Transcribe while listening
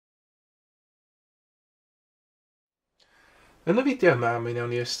Yn y fideo yma, mi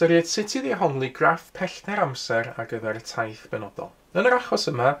wnawn ni ystyried sut i ddehongli graff pellter-amser ar gyfer y taith benodol. Yn yr achos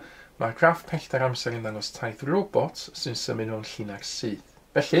yma, mae graff pellter-amser yn dangos taith robot sy'n symud mewn llinell syth.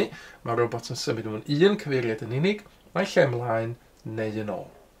 Felly, mae robot yn symud mewn un cyfeiriad yn unig, mae lle ymlaen neu yn ôl.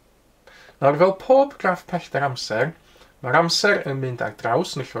 Nawr, fel pob graff pellter-amser, mae'r amser yn mynd ar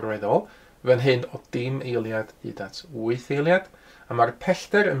draws yn y llorweddol, fan hyn o dim eiliad hyd at 8 eiliad, a mae'r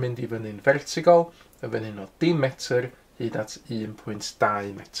pellter yn mynd i fyny'n vertigol, fan hyn o dim metr hyd at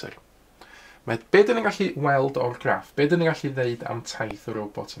 1.2 metr. Be dyn ni'n gallu weld o'r graff? Be dyn ni'n gallu ddeud am taith y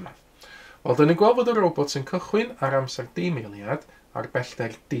robot yma? Wel, dyn ni'n gweld bod y robot yn cychwyn ar amser dim eiliad a'r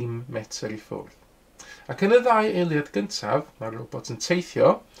bellter dim metr i ffwrdd. Ac yn y 2 eiliad gyntaf, mae'r robot yn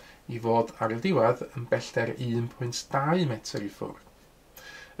teithio i fod ar y diwedd yn bellter 1.2 metr i ffwrdd.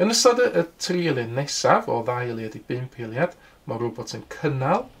 Yn ystod y 3 eiliad nesaf, o 2 eiliad i 5 eiliad, mae'r robot yn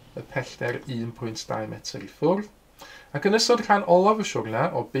cynnal y pellter 1.2 metr i ffwrdd. Ac yn ystod rhan olaf y siwrna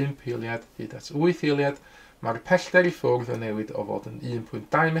o 5 eiliad hyd at 8 eiliad, mae'r pellter i ffwrdd yn newid o fod yn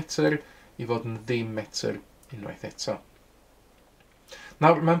 1.2 metr i fod yn 0 metr unwaith eto.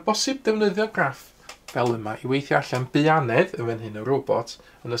 Nawr, mae'n bosib defnyddio graff fel yma i weithio allan buanedd yn fan hyn y robot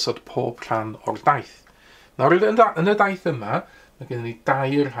yn ystod pob rhan o'r daith. Nawr, yn y daith yma, mae gen ni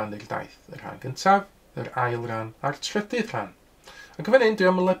 2 rhan i'r daith. Y rhan gyntaf, yr ail ran a'r trydydd rhan. Ac yn fan hyn, dwi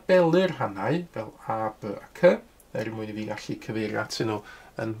am lebelu'r rhannau fel A, B a C, mwyn i fi gallu cyfeirio atyn nhw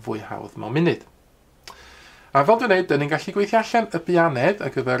yn fwy hawdd mewn munud. A fel dwi'n gwneud, ni'n gallu gweithio allan y buanedd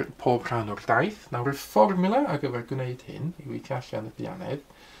ar gyfer pob rhan o'r daith. Nawr, y fformula ar gyfer gwneud hyn, i weithio allan y buanedd,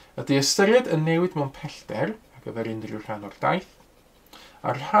 ydy ystyried y newid mewn pellter ar gyfer unrhyw rhan o'r daith,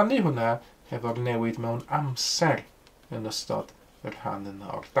 a rhannu hwnna hefo'r newid mewn amser yn ystod y rhan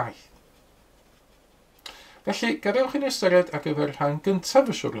yna o'r daith. Felly, gadaewch chi'n ystyried ar gyfer rhan gyntaf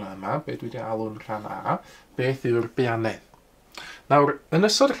y siwrna yma, be dwi wedi alw'n rhan A, beth yw'r buanedd. Nawr, yn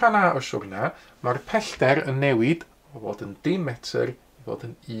ystod rhan A o siwrna, mae'r pellter yn newid o fod yn 0 metr i fod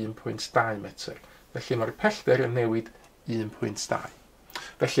yn 1.2 metr. Felly, mae'r pellter yn newid 1.2.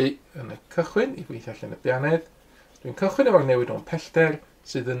 Felly, yn y cychwyn, i weithio allan y buanedd, dwi'n cychwyn efo'r newid o'n pellter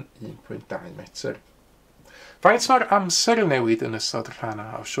sydd yn 1.2 metr. Faint mae'r amser yn newid yn ystod rhan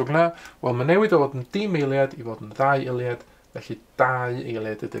A o siwrna? Wel, mae newid o fod yn 0 eiliad i fod yn 2 eiliad, felly 2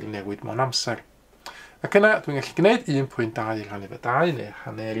 eiliad ydy'r newid mewn amser. Ac yna, dwi'n gallu gwneud 1.2 i rhannu efo 2, neu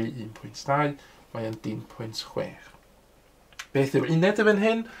haneri 1.2, mae yn 0.6. Beth yw'r uned y fan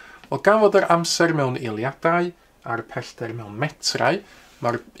hyn? Wel, gan fod yr amser mewn eiliadau a'r pellter mewn metrau,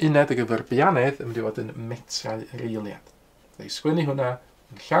 mae'r uned ar gyfer buanedd yn mynd i fod yn metrau yr eiliad. Felly, sgwennu hwnna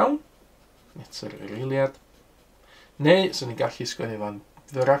yn llawn, metr yr eiliad. Neu, sy'n ni'n gallu sgwennu fo'n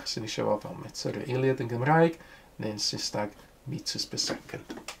fyrach sy'n eisiau fod fel metr yr eiliad yn Gymraeg, neu'n Saesneg meters per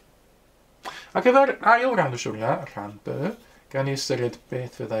second. Ac efo'r ail rhan o siwrna, rhan B, gan i ystyried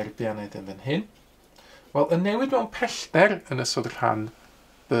beth fyddai'r buanedd yn fan hyn. Wel, y newid mewn pellter yn ystod rhan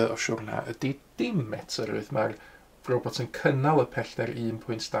B o siwrna ydy 0 metr, oedd mae'r robot yn cynnal y pellter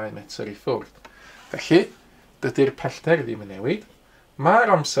 1.2 metr i ffwrdd. Felly, dydy'r pellter ddim yn newid.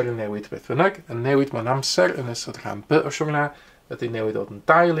 Mae'r amser yn newid beth bynnag, yn newid mewn amser yn ystod rhan B o siwrna ydy newid o fod yn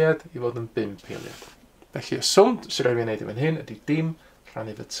 2 eiliad i fod yn 5 eiliad. Felly, y swm sy'n rhaid i wneud i fan hyn ydy 0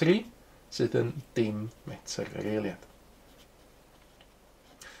 rhan efo 3, sydd yn 0 metr yr eiliad.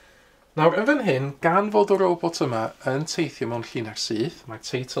 Nawr, yn fan hyn, gan fod y robot yma yn teithio mewn llinell syth, mae'r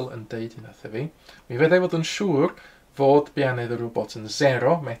teitl yn deud hynny wrtho fi, mi fyddai fod yn siŵr fod buanedd y robot yn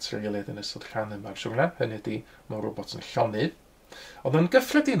 0 metr yr eiliad yn ystod rhan yma'r siwrna, hynny ydy mae'r robot yn llonydd. Ond yn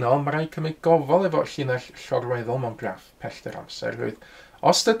gyffredinol, mae rhaid cymryd gofal efo llinell llorweddol mewn graff pellter-amser.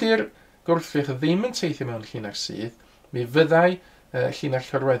 Os dydy'r gwrthrych ddim yn teithio mewn llinell syth, mi fyddai llinell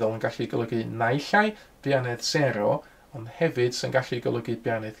llorweddol yn gallu golygu naillai buanedd 0, ond hefyd sy'n gallu golygu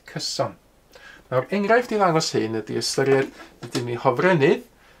buanedd cyson. Nawr, enghraifft i ddangos hyn ydy ystyried ydy mi hofrennydd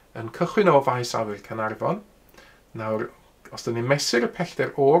yn cychwyn o faes awyr Caernarfon. Nawr, os dyn ni'n mesur y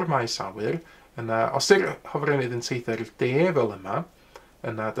pellter o'r maes awyr, os yw'r hofrennydd yn teithio i'r de fel yma,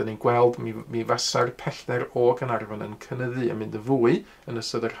 yna dyn ni'n gweld mi fasa'r pellter o Caernarfon yn cynyddu yn mynd yn fwy yn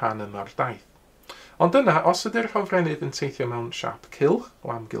ystod yr rhan yma'r daith. Ond yna, os ydy'r hofrennydd yn teithio mewn siap cylch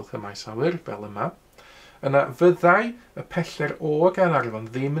o amgylch y maes awyr fel yma, yna fyddai y pellter o Caernarfon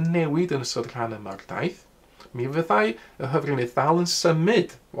ddim yn newid yn ystod rhan yma'r daith. Mi fyddai y hofrennydd dal yn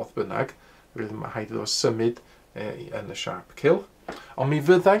symud, fodd bynnag, rydym mae haid iddo symud yn y siap cylch. Ond mi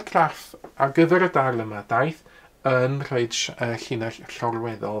fyddai'r graff ar gyfer y darn yma daith yn rhoi llinell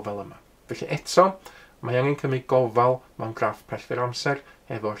llorweddol fel yma. Felly eto, mae angen cymryd gofal mewn graff pellter-amser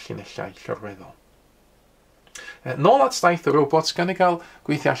efo llinellau llorweddol. Nôl at daith y robot, gan i gael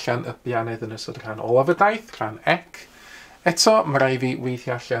gweithio allan y buanedd yn ystod rhan olaf y daith, rhan ec. Eto, mae rai fi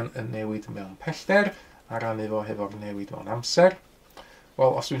weithio allan y newid mewn pellter a rannu fo hefo'r newid mewn amser.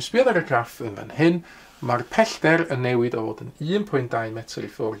 Wel, os dwi'n sbio ar y graff yn fan hyn, mae'r pellter yn newid o fod yn 1.2 metr i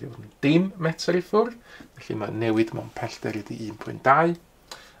ffwrdd i fod yn 10 metr i ffwrdd. Felly mae newid mewn pellter ydy 1.2.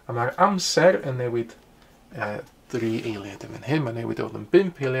 A mae'r amser yn newid 3 eiliad yn fan hyn. Mae newid o fod yn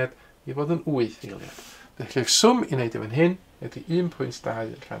 5 eiliad i fod yn 8 eiliad. Felly'r swm i wneud yn fan hyn ydy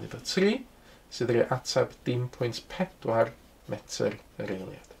 1.2 rhan efo 3, sydd wedi ateb 10.4 metr yr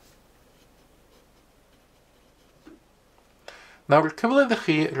eiliad. Nawr, cyfle iddo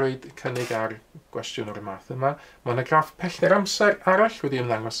chi roed cynnig ar gwestiwn o'r math yma. Mae yna graff pellter-amser arall wedi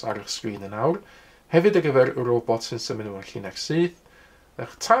ymddangos ar eich sgrin yn awr, hefyd ar gyfer y robot sy'n symud nhw'n llinell syth.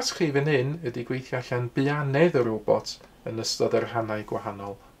 Eich tasg chi fan hyn ydy gweithio allan buanedd y robot yn ystod yr rhannau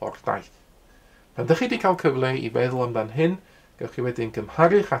gwahanol o'r daith. Pan ydych chi wedi cael cyfle i feddwl amdan hyn, gewch chi wedyn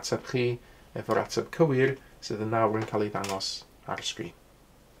gymharu'ch ateb chi efo'r ateb cywir sydd yn nawr yn cael ei ddangos ar y sgrin.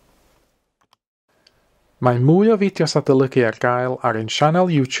 Mae mwy o fideos adolygu ar gael ar ein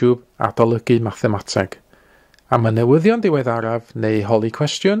sianel YouTube Adolygu Mathemateg. Am y newyddion diweddaraf neu holi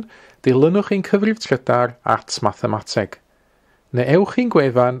cwestiwn, dilynwch ein cyfrif trydar @mathemateg. Neu ewch i'n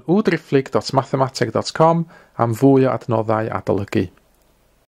gwefan www.mathemateg.com am fwy o adnoddau adolygu.